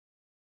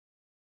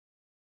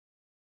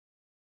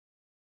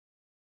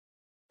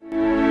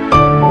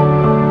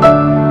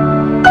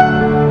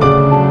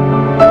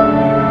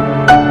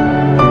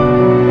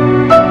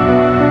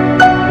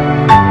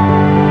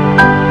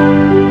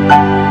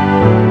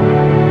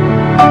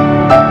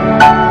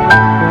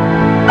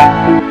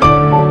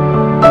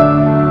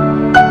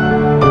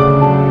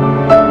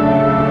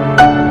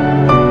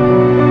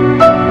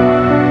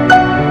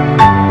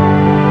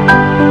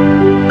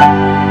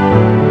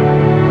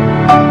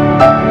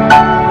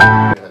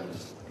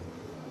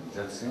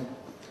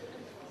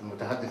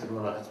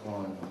راح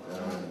تكون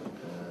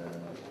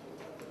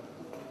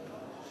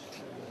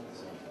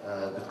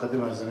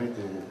بتقدمها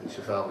زميلتي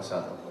شفاء أبو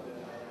سعد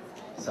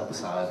أبو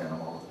سعاد أنا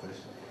ما قلتش.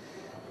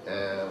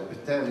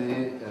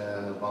 وبالتالي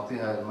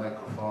بعطيها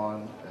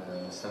الميكروفون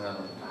استمع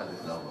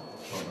للمتحدث الأول.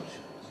 تفضل.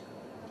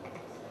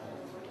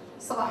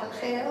 صباح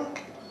الخير،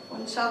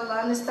 وإن شاء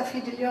الله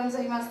نستفيد اليوم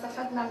زي ما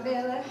استفدنا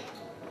امبارح.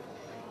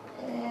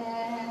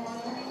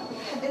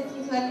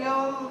 متحدثتنا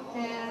اليوم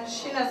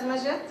شيناز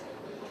مجد.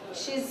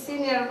 She's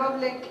senior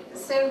public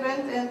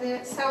servant in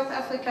the South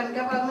African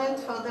government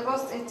for the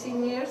past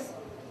 18 years.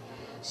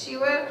 She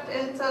worked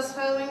in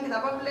transforming the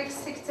public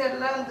sector,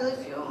 land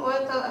review,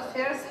 water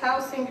affairs,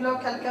 housing,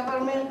 local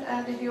government,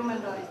 and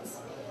human rights.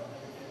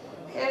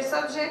 Her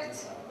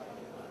subject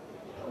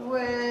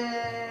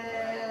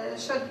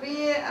should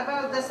be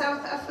about the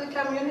South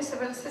African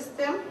municipal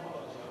system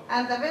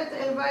and the built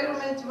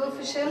environment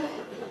profession,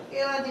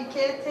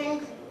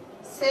 eradicating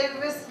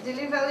service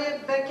delivery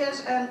package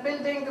and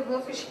building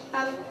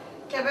professional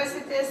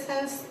capacity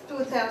since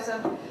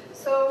 2000.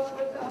 So,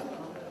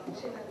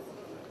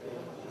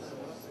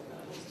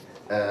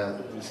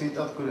 نسيت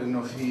اذكر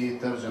انه في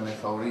ترجمه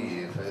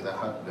فوريه، فاذا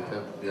حد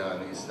بحب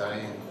يعني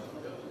يستعين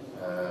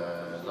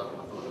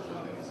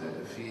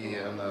في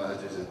عندنا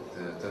اجهزه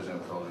ترجمه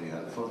فوريه.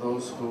 And for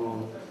those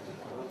who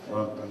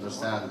don't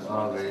understand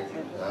Arabic,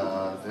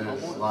 there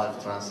is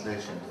live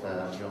translation.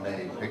 You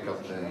may pick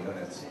up the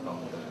units from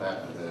the back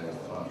of the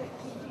front.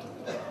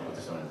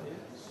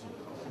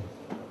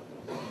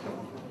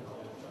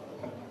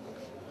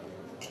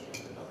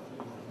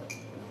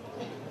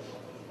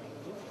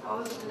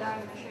 أعوذ بالله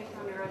من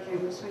الشيطان الرجيم.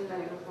 بسم الله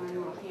الرحمن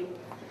الرحيم.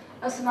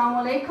 Assalamu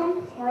alaikum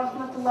wa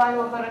rahmatullahi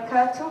wa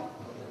barakatuh.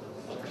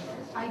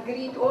 I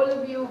greet all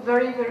of you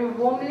very, very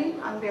warmly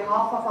on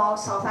behalf of our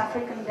South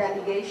African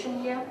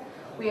delegation here.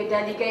 We are a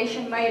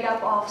delegation made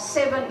up of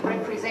 7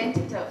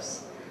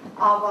 representatives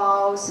of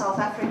our South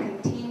African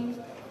team,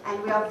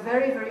 and we are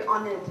very, very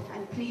honored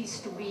and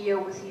pleased to be here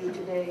with you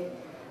today.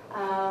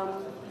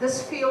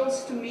 This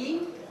feels to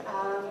me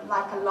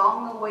like a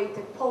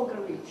long-awaited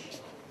pilgrimage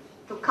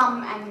to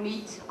come and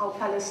meet our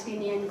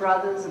Palestinian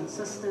brothers and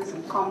sisters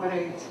and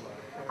comrades.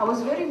 I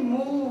was very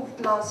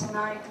moved last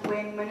night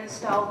when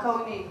Minister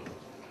Al-Koni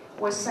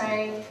was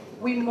saying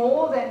we're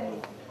more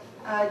than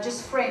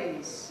just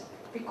friends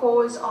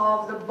because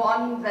of the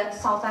bond that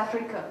South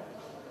Africa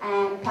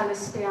and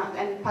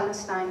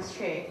Palestine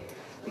share,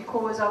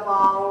 because of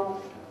our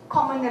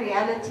common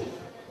reality,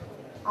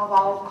 of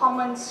our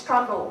common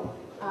struggle,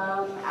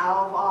 of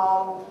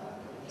our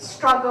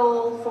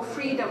struggle for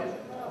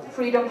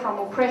freedom from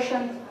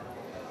oppression,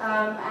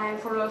 and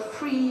for a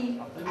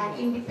free and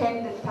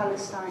independent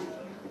Palestine.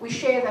 We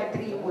share that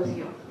dream with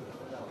you.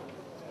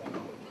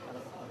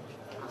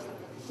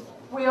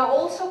 We are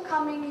also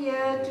coming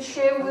here to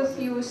share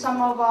with you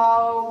some of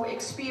our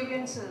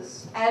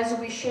experiences as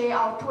we share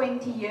our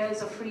 20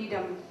 years of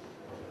freedom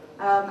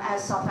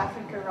as South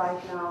Africa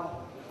right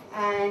now.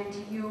 And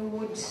you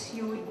would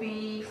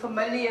be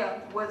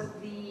familiar with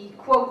the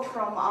quote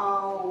from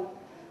our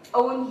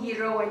own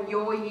hero and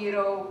your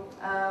hero,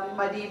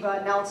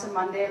 Madiba Nelson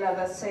Mandela,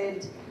 that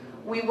said,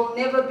 "We will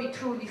never be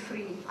truly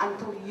free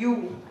until you,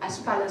 as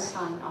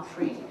Palestine, are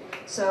free."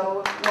 So,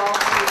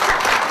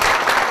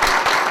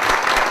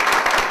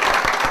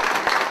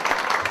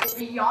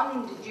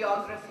 beyond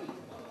geography,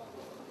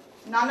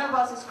 none of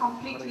us is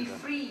completely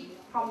free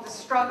from the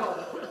struggle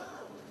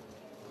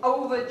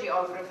over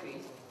geography.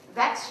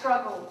 That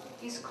struggle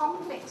is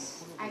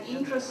complex and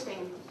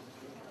interesting.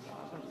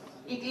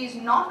 It is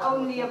not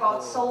only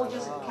about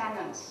soldiers and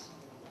cannons,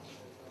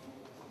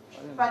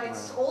 but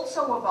it's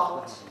also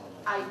about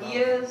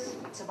ideas,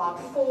 it's about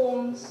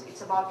forms,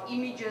 it's about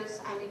images,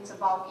 and it's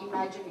about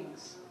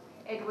imaginings.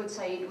 Edward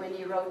said when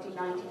he wrote in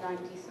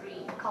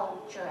 1993,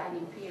 Culture and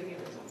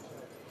Imperialism.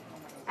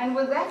 And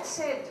with that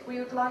said, we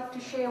would like to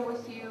share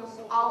with you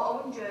our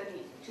own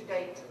journey to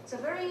date. It's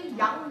a very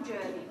young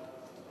journey.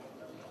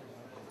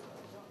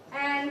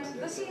 And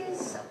this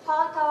is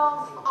part of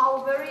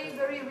our very,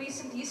 very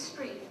recent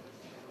history.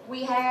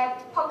 We had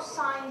post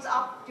signs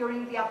up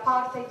during the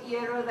apartheid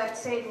era that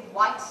said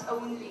whites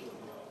only,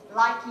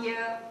 like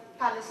here,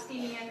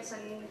 Palestinians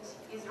and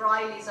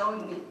Israelis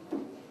only,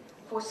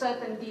 for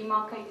certain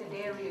demarcated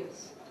areas.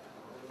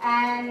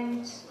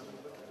 And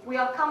we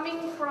are coming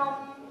from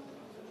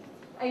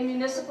a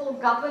municipal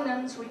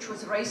governance which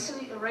was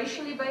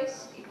racially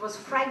based, it was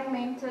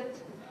fragmented,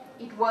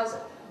 it was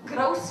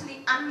grossly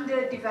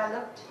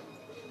underdeveloped.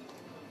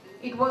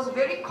 It was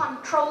very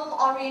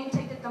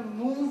control-oriented. The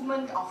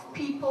movement of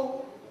people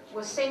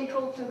was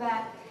central to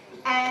that.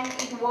 And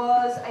it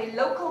was a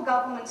local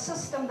government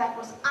system that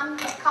was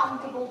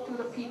unaccountable to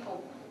the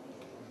people.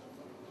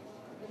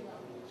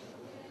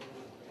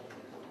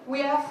 We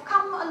have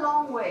come a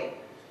long way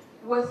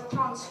with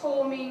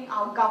transforming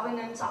our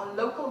governance, our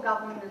local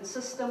governance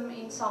system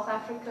in South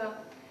Africa.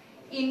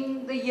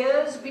 In the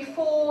years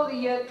before the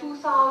year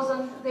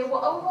 2000, there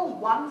were over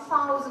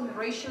 1,000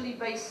 racially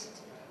based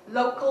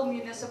local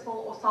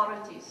municipal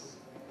authorities.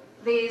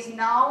 There is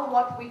now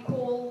what we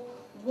call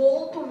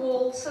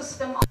wall-to-wall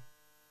system of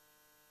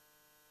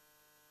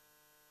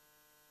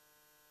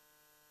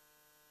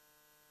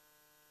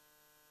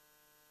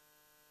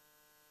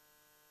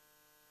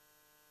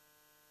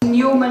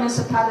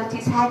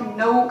municipalities had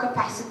no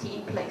capacity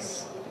in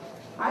place.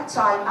 Right?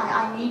 So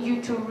I need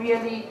you to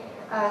really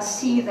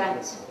see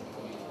that.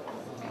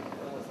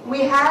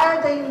 We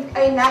had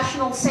a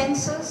national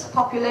census,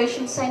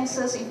 population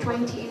census in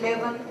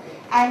 2011,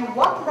 and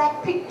what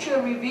that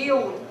picture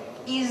revealed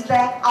is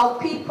that our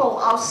people,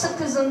 our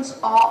citizens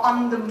are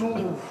on the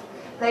move.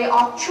 They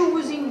are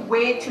choosing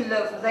where to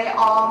live. They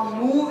are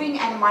moving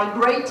and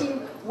migrating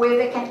where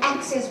they can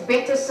access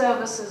better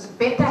services,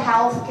 better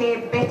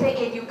healthcare, better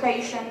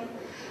education,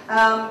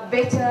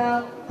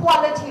 better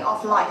quality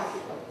of life.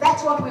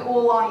 That's what we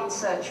all are in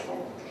search for.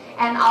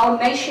 And our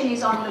nation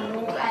is on the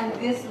move, and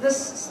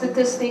this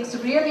statistics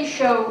really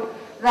show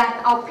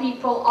that our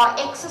people are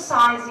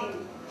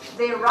exercising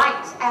their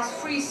right as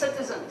free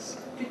citizens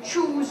to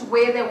choose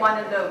where they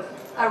want to live,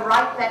 a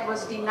right that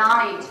was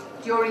denied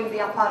during the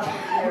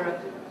apartheid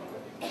era.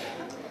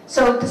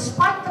 So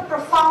despite the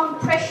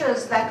profound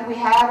pressures that we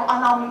have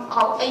on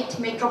our 8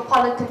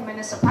 metropolitan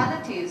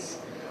municipalities,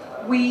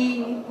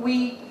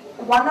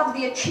 one of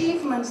the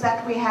achievements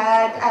that we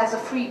had as a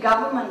free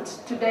government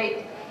to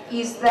date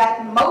is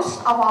that most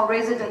of our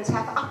residents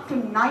have up to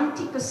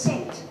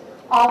 90%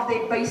 of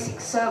their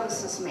basic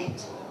services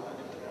met.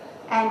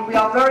 And we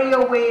are very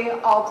aware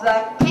of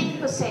that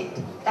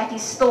 10% that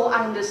is still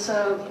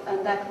underserved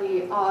and that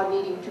we are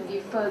needing to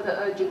give further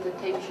urgent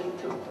attention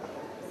to.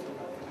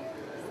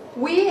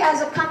 We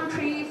as a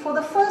country, for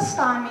the first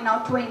time in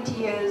our 20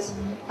 years,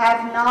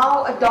 have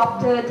now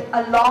adopted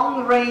a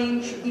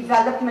long-range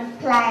development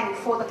plan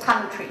for the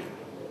country.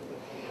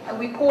 And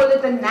we call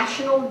it the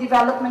National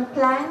Development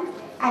Plan,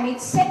 and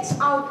it sets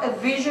out a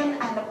vision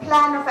and a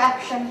plan of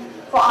action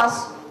for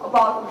us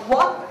about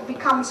what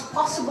becomes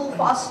possible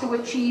for us to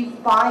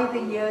achieve by the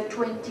year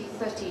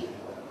 2030.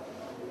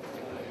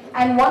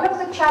 And one of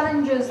the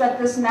challenges that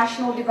this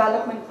National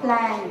Development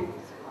Plan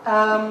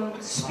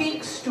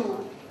speaks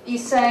to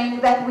is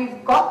saying that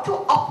we've got to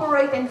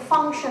operate and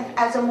function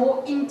as a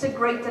more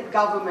integrated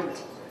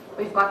government.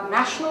 We've got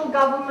national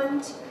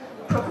government,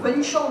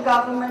 provincial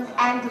government,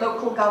 and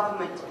local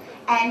government.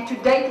 And to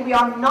date, we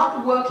are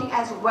not working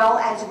as well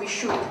as we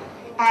should.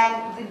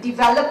 And the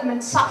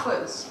development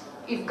suffers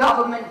if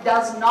government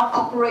does not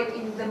operate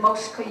in the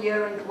most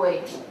coherent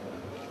way.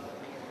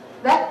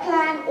 That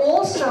plan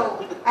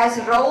also has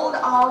rolled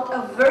out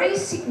a very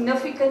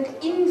significant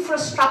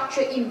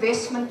infrastructure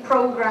investment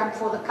program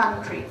for the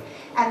country.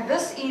 And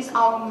this is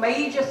our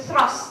major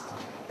thrust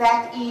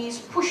that is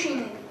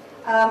pushing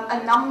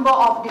a number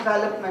of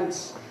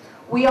developments.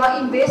 We are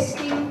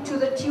investing to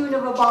the tune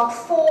of about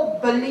 4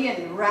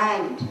 billion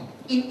rand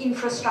in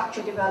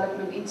infrastructure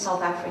development in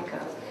South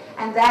Africa.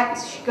 And that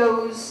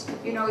goes,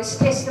 is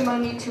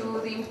testimony to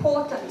the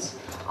importance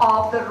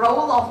of the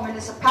role of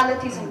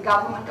municipalities and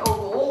government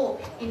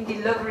overall in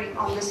delivering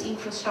on this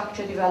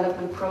infrastructure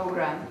development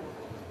program.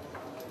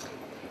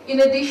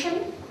 In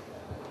addition,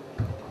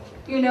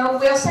 we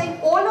are saying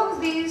all of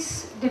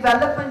these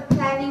development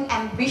planning,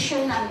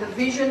 ambition, and the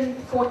vision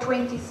for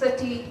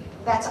 2030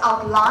 that's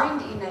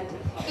outlined in it,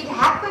 it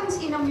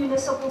happens in a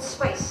municipal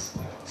space.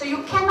 So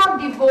you cannot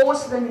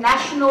divorce the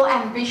national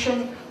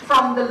ambition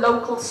from the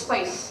local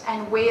space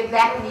and where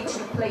that needs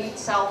to play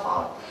itself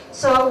out.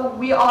 So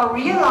we are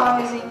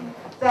realizing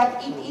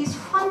that it is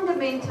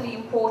fundamentally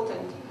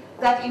important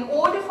that in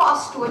order for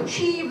us to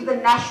achieve the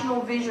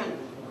national vision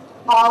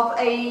of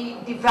a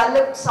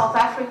developed South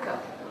Africa,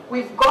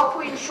 we've got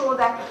to ensure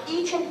that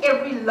each and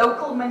every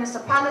local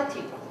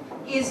municipality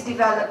is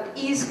developed,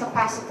 is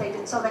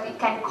capacitated so that it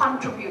can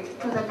contribute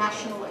to the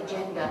national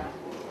agenda.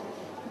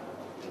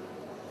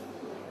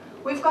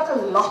 We've got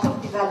a lot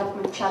of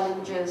development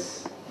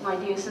challenges, my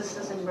dear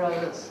sisters and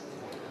brothers.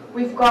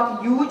 We've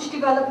got huge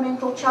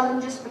developmental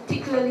challenges,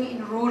 particularly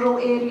in rural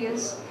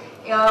areas.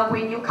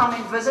 When you come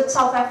and visit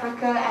South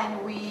Africa,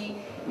 and we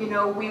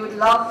would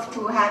love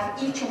to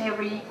have each and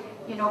every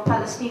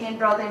Palestinian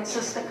brother and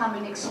sister come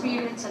and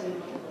experience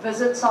and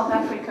visit South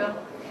Africa,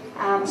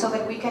 so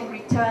that we can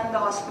return the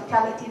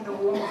hospitality and the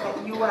warmth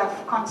that you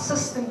have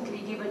consistently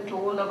given to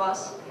all of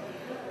us.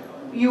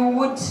 You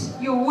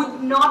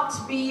would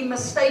not be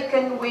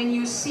mistaken when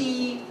you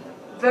see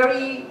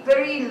very,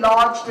 very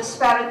large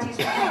disparities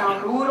between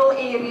our rural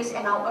areas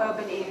and our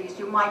urban areas.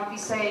 You might be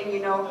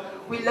saying,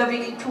 we're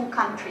living in 2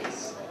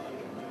 countries.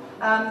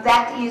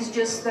 That is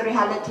just the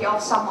reality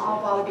of some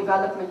of our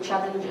development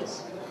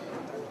challenges.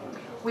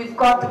 We've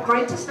got the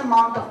greatest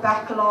amount of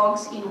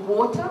backlogs in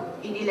water,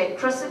 in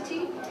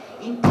electricity,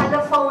 in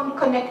telephone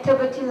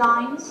connectivity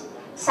lines,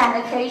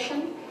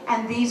 sanitation,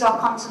 and these are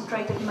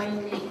concentrated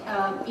mainly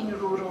in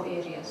rural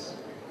areas.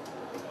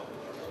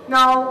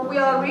 Now, we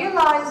are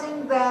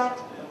realizing that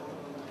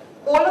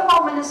all of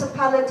our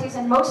municipalities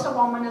and most of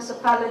our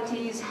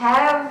municipalities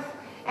have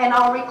and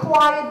are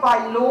required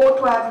by law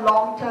to have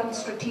long-term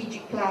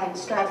strategic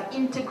plans, to have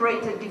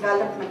integrated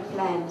development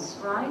plans,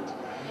 right?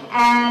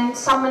 And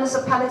some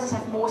municipalities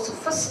have more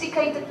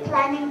sophisticated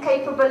planning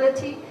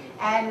capability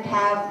and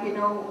have,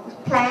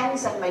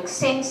 plans that make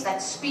sense,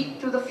 that speak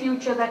to the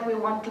future that we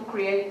want to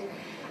create.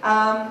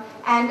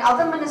 And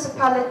other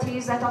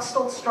municipalities that are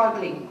still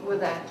struggling with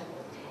that.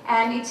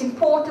 And it's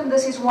important,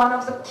 this is one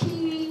of the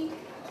key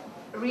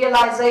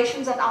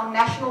realizations that our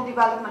national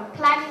development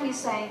planning is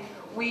saying,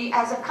 we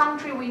as a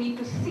country, we need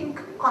to think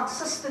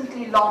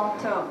consistently long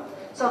term,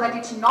 so that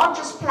it's not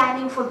just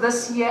planning for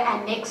this year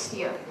and next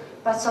year,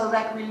 but so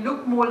that we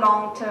look more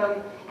long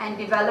term and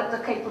develop the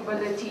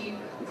capability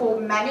for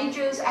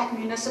managers at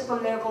municipal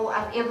level,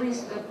 at every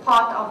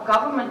part of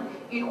government,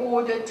 in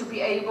order to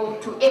be able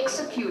to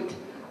execute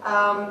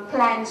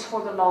plans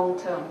for the long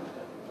term.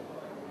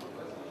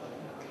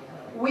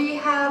 We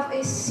have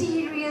a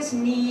serious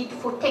need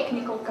for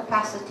technical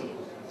capacity.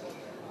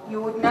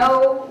 You would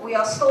know we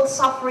are still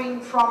suffering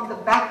from the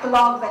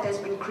backlog that has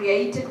been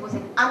created with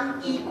an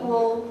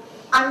unequal,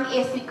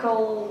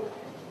 unethical,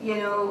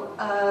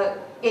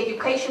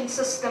 education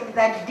system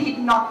that did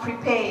not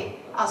prepare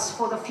us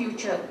for the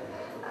future.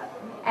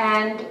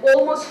 And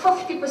almost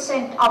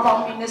 50% of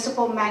our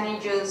municipal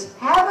managers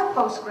have a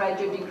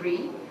postgraduate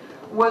degree,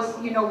 with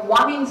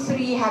 1 in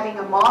 3 having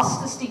a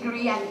master's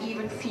degree and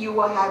even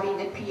fewer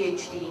having a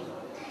PhD.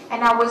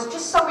 And I was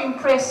just so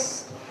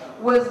impressed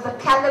with the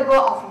caliber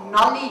of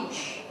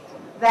knowledge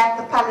that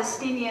the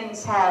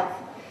Palestinians have.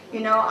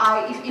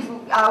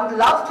 I would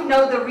love to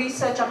know the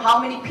research on how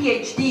many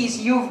PhDs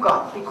you've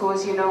got,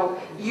 because we're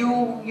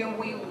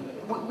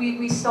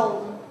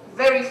still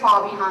very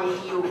far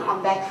behind you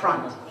on that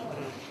front.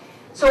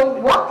 So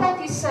what that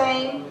is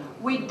saying,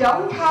 we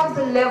don't have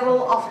the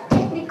level of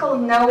technical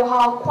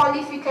know-how,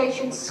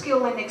 qualification,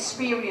 skill and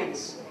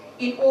experience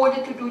in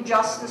order to do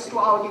justice to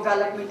our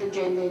development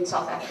agenda in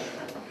South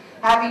Africa.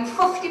 Having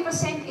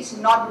 50% is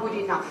not good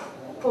enough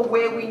for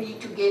where we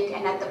need to get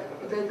and at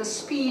the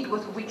speed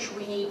with which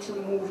we need to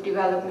move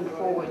development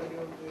forward.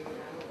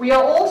 We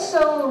are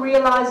also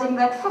realizing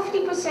that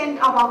 50%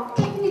 of our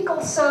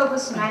technical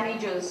service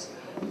managers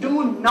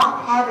do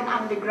not have an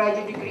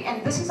undergraduate degree,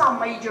 and this is our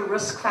major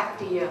risk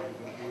factor here.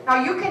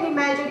 Now you can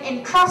imagine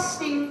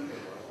entrusting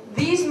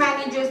these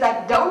managers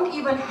that don't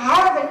even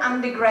have an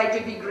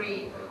undergraduate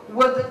degree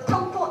with the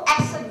total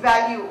asset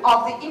value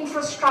of the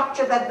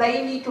infrastructure that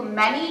they need to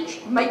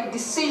manage, make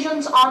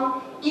decisions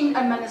on in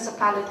a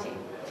municipality.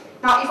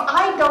 Now, if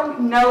I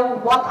don't know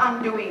what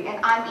I'm doing and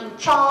I'm in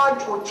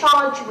charge or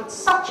charged with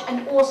such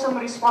an awesome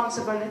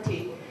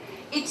responsibility,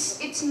 it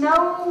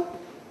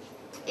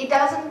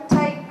doesn't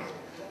take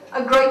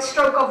a great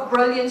stroke of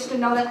brilliance to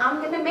know that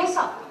I'm going to mess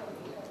up.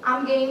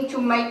 I'm going to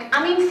make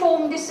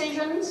uninformed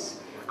decisions.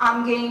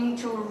 I'm going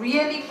to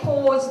really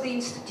cause the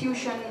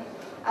institution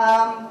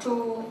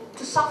to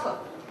suffer.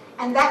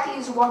 And that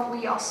is what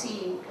we are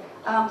seeing.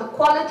 The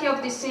quality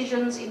of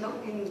decisions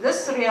in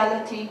this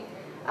reality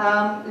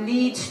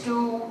leads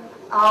to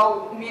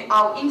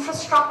our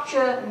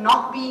infrastructure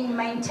not being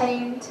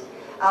maintained.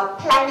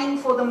 Planning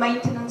for the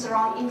maintenance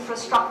around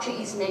infrastructure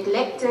is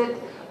neglected.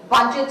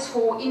 Budgets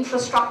for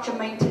infrastructure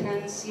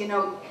maintenance,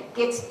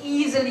 gets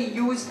easily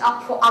used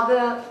up for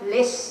other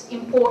less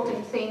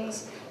important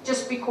things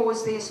just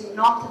because there's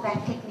not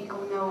that technical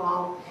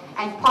know-how.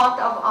 And part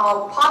of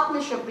our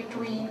partnership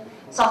between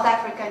South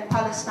Africa and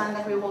Palestine,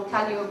 that we will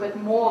tell you a bit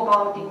more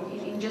about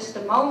in just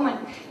a moment,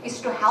 is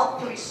to help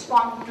to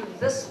respond to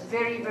this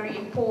very, very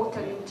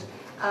important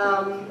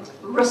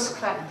risk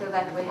factor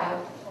that we have.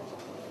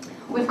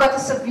 We've got a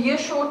severe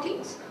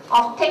shortage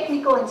of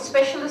technical and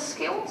specialist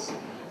skills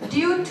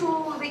due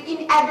to the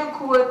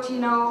inadequate,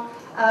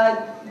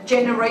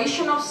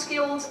 generation of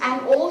skills,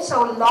 and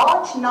also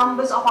large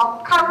numbers of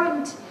our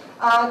current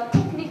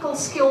technical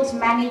skills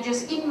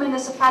managers in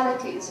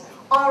municipalities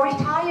are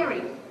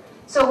retiring.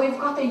 So we've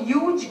got a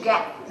huge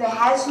gap. There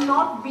has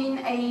not been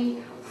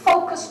a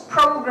focused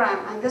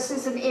program, and this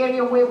is an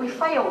area where we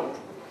failed.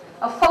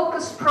 A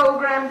focused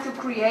program to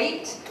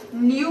create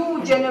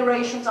new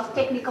generations of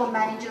technical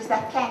managers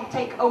that can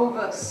take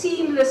over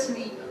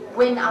seamlessly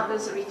when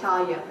others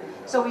retire.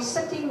 So we're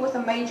sitting with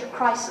a major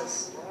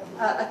crisis,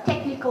 a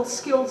technical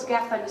skills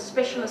gap and a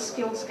specialist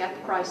skills gap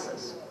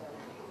crisis.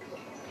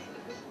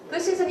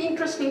 This is an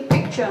interesting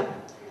picture.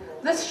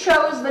 This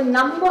shows the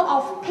number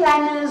of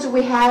planners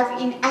we have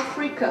in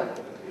Africa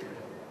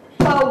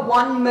per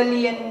 1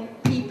 million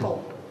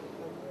people.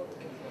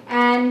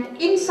 And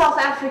in South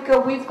Africa,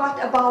 we've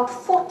got about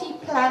 40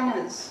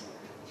 planners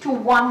to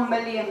 1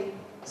 million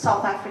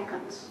South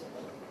Africans.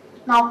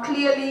 Now,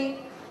 clearly,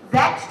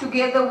 that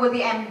together with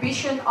the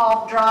ambition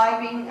of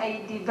driving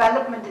a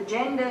development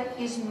agenda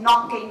is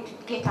not going to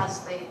get us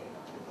there.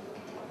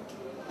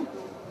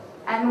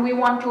 And we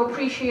want to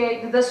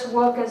appreciate this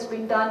work has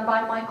been done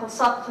by Michael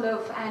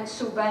Sutcliffe and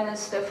Sue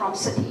Bannister from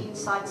City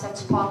Insights.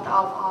 That's part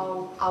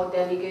of our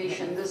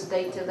delegation, this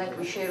data that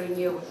we're sharing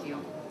here with you.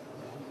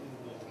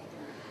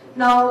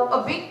 Now,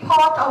 a big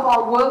part of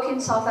our work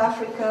in South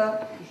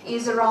Africa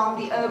is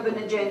around the urban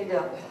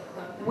agenda.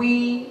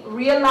 We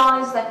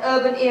realize that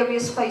urban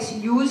areas face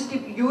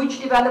huge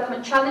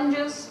development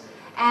challenges,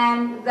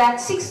 and that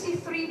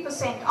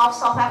 63% of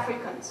South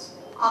Africans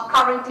are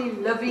currently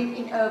living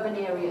in urban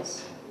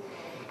areas.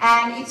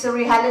 And it's a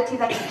reality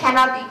that we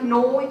cannot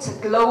ignore. It's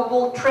a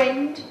global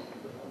trend,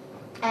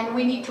 and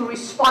we need to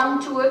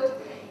respond to it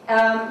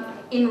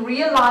in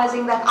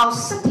realizing that our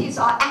cities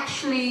are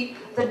actually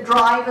the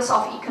drivers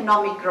of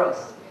economic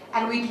growth.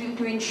 And we do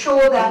to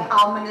ensure that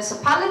our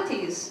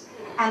municipalities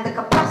and the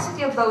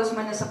capacity of those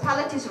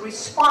municipalities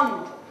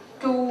respond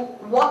to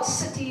what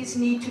cities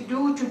need to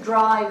do to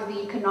drive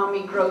the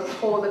economic growth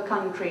for the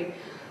country.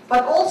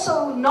 But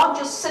also not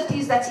just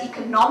cities that's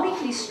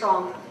economically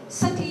strong,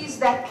 cities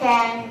that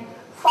can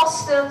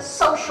foster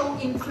social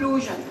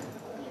inclusion.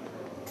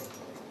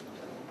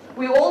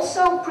 We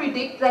also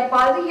predict that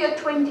by the year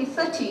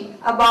 2030,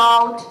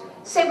 about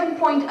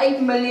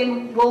 7.8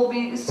 million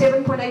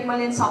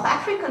South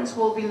Africans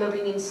will be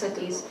living in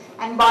cities,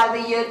 and by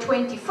the year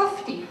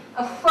 2050,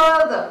 a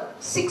further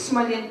 6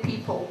 million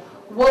people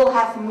will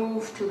have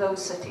moved to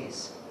those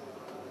cities.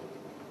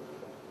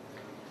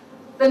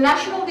 The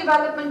National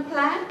Development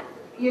Plan,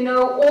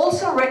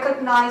 also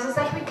recognizes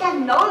that we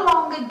can no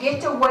longer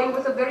get away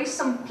with a very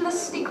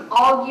simplistic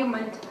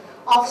argument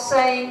of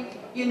saying,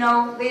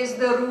 there's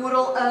the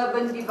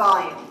rural-urban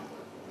divide.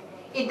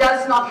 It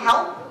does not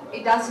help.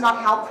 It does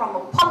not help from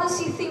a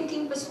policy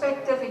thinking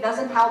perspective. It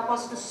doesn't help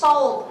us to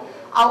solve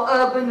our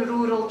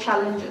urban-rural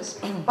challenges.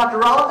 But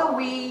rather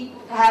we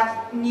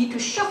need to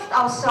shift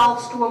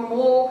ourselves to a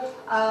more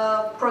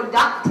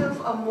productive,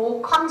 a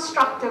more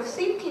constructive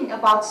thinking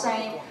about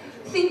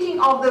thinking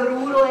of the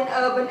rural and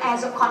urban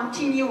as a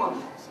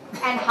continuum,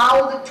 and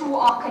how the two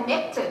are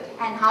connected,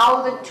 and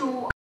how the two